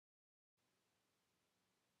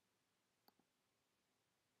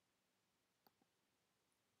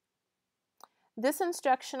This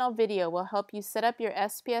instructional video will help you set up your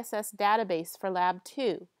SPSS database for Lab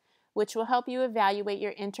 2, which will help you evaluate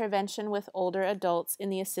your intervention with older adults in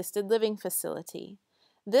the assisted living facility.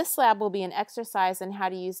 This lab will be an exercise in how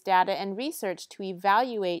to use data and research to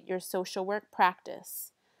evaluate your social work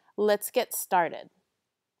practice. Let's get started.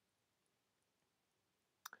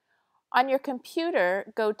 On your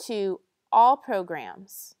computer, go to All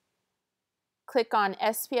Programs. Click on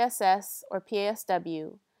SPSS or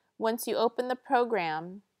PASW. Once you open the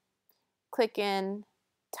program, click in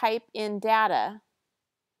Type in Data,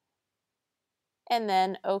 and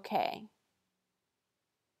then OK.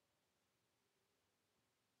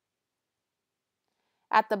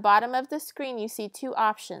 At the bottom of the screen, you see two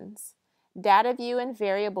options, Data View and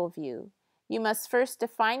Variable View. You must first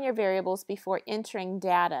define your variables before entering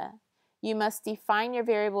data. You must define your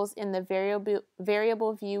variables in the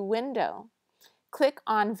Variable View window. Click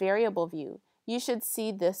on Variable View. You should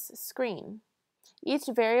see this screen. Each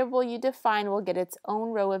variable you define will get its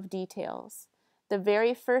own row of details. The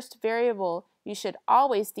very first variable you should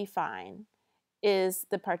always define is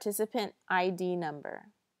the participant ID number.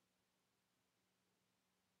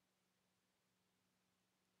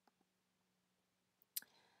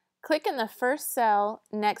 Click in the first cell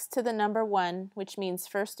next to the number 1, which means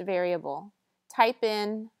first variable. Type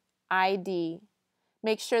in ID.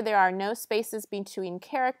 Make sure there are no spaces between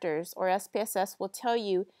characters, or SPSS will tell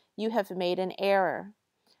you you have made an error.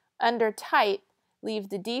 Under Type, leave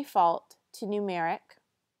the default to numeric.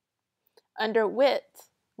 Under Width,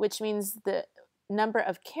 which means the number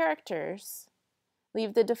of characters,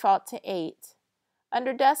 leave the default to 8.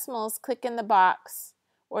 Under Decimals, click in the box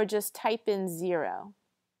or just type in 0.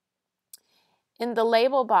 In the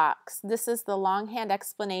label box, this is the longhand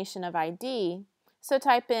explanation of ID, so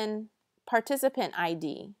type in participant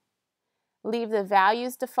ID. Leave the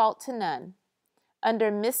values default to none. Under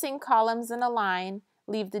missing columns in a line,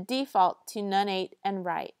 leave the default to none 8 and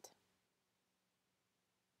right.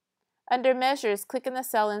 Under measures, click in the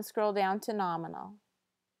cell and scroll down to nominal.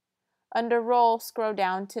 Under role, scroll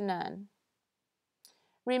down to none.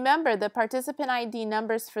 Remember, the participant ID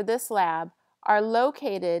numbers for this lab are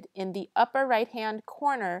located in the upper right-hand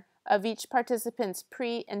corner of each participant's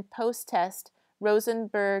pre- and post-test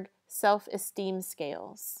Rosenberg self-esteem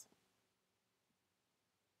scales.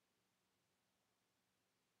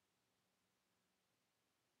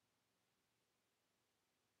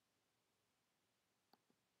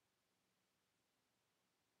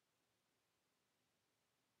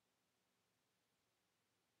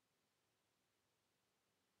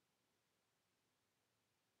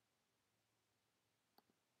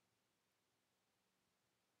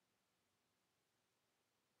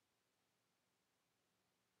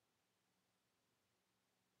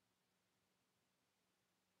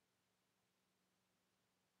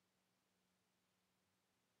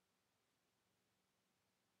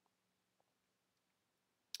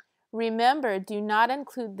 Remember, do not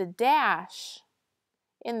include the dash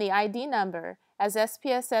in the ID number, as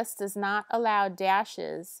SPSS does not allow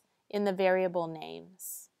dashes in the variable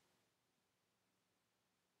names.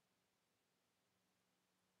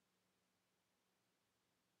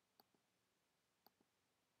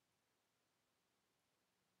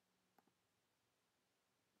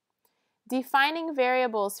 Defining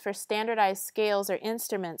variables for standardized scales or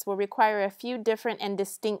instruments will require a few different and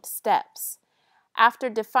distinct steps. After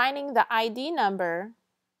defining the ID number,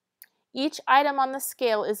 each item on the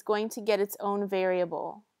scale is going to get its own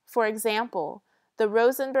variable. For example, the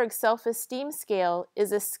Rosenberg self-esteem scale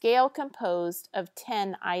is a scale composed of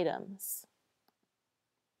 10 items.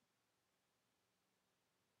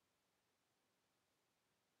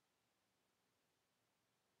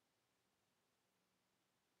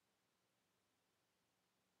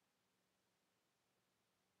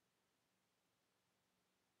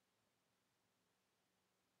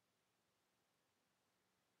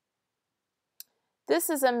 This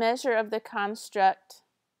is a measure of the construct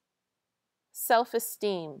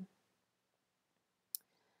self-esteem.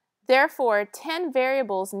 Therefore, 10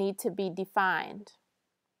 variables need to be defined.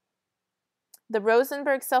 The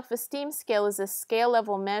Rosenberg self-esteem scale is a scale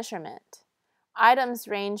level measurement. Items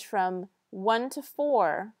range from 1 to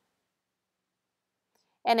 4,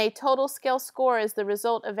 and a total scale score is the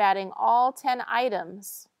result of adding all 10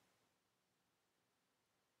 items.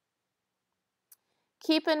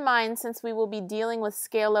 Keep in mind, since we will be dealing with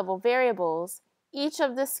scale level variables, each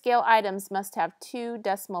of the scale items must have 2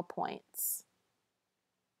 decimal points.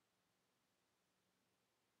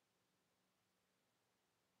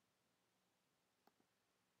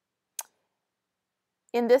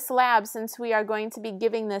 In this lab, since we are going to be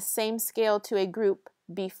giving this same scale to a group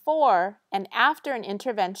before and after an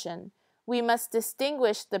intervention, we must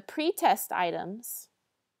distinguish the pre-test items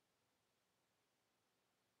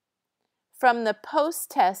from the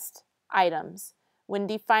post-test items when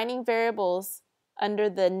defining variables under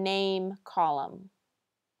the name column.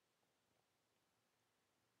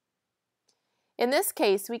 In this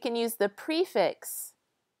case, we can use the prefix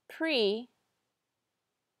pre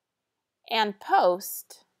and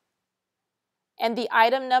post and the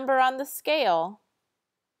item number on the scale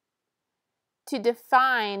to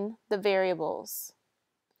define the variables.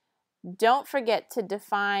 Don't forget to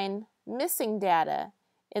define missing data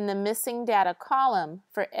in the missing data column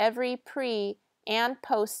for every pre and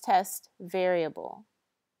post-test variable.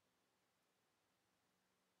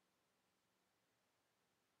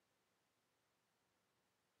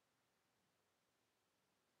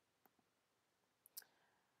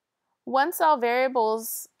 Once all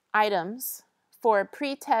variables items for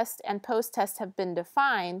pre-test and post-test have been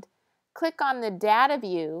defined, click on the data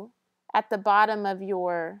view at the bottom of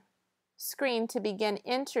your screen to begin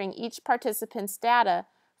entering each participant's data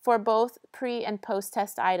for both pre and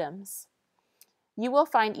post-test items. You will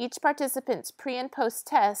find each participant's pre and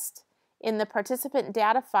post-test in the participant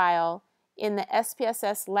data file in the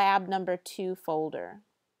SPSS lab number 2 folder.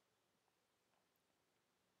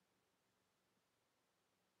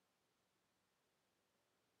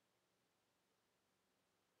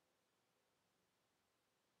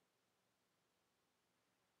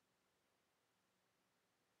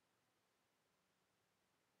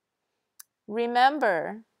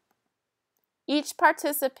 Remember, each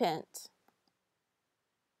participant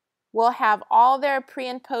will have all their pre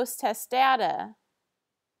and post-test data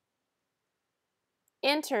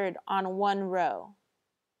entered on one row.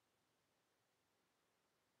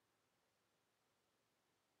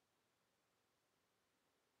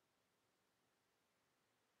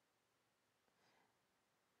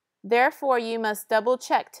 Therefore, you must double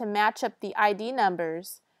check to match up the ID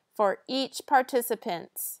numbers for each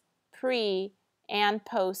participant's pre and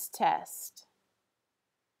post-test.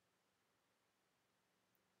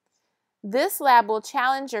 This lab will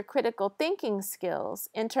challenge your critical thinking skills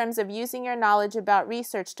in terms of using your knowledge about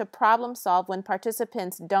research to problem solve when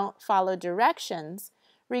participants don't follow directions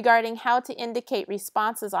regarding how to indicate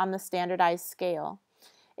responses on the standardized scale.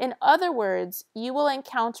 In other words, you will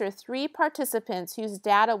encounter 3 participants whose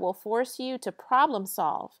data will force you to problem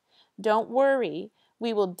solve. Don't worry,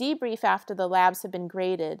 we will debrief after the labs have been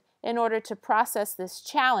graded in order to process this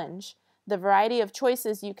challenge, the variety of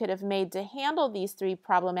choices you could have made to handle these 3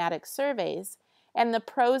 problematic surveys, and the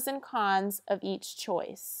pros and cons of each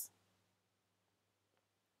choice.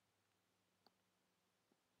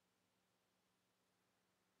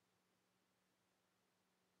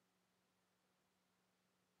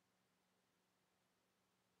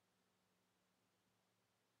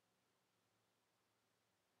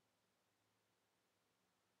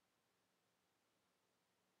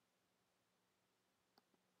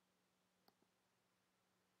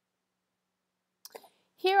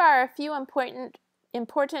 Here are a few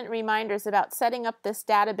important reminders about setting up this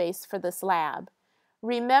database for this lab.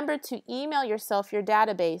 Remember to email yourself your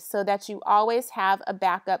database so that you always have a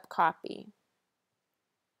backup copy.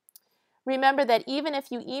 Remember that even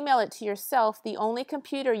if you email it to yourself, the only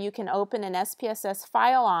computer you can open an SPSS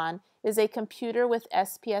file on is a computer with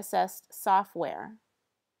SPSS software.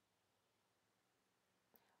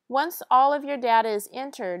 Once all of your data is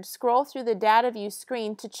entered, scroll through the data view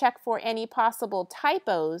screen to check for any possible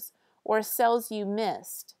typos or cells you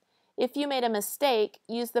missed. If you made a mistake,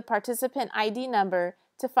 use the participant ID number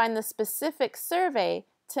to find the specific survey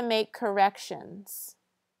to make corrections.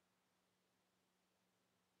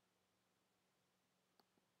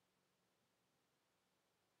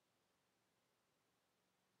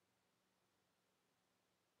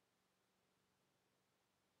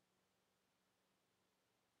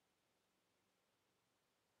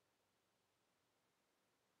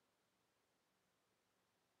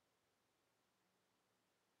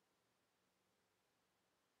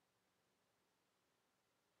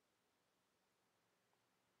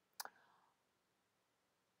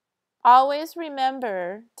 Always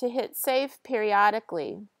remember to hit save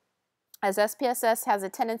periodically, as SPSS has a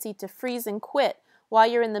tendency to freeze and quit while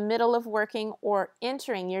you're in the middle of working or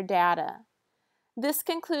entering your data. This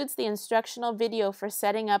concludes the instructional video for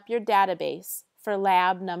setting up your database for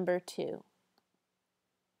lab number 2.